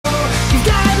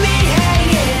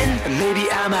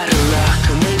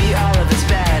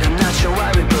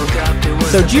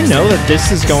So do you know that this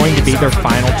is going to be their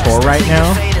final tour right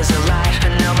now?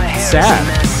 Sad.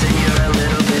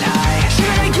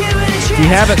 If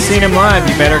you haven't seen them live,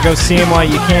 you better go see them while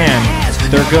you can.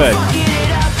 They're good.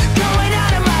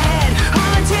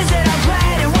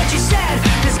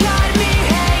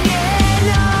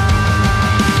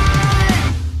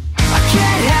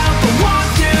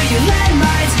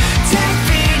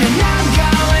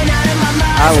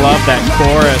 I love that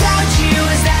chorus.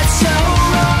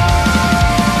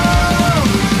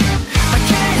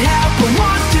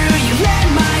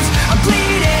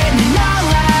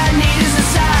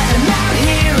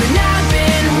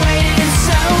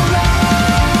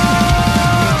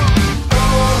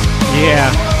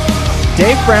 Yeah.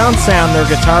 Dave Brown Sound, their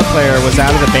guitar player, was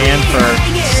out of the band for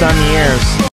some years.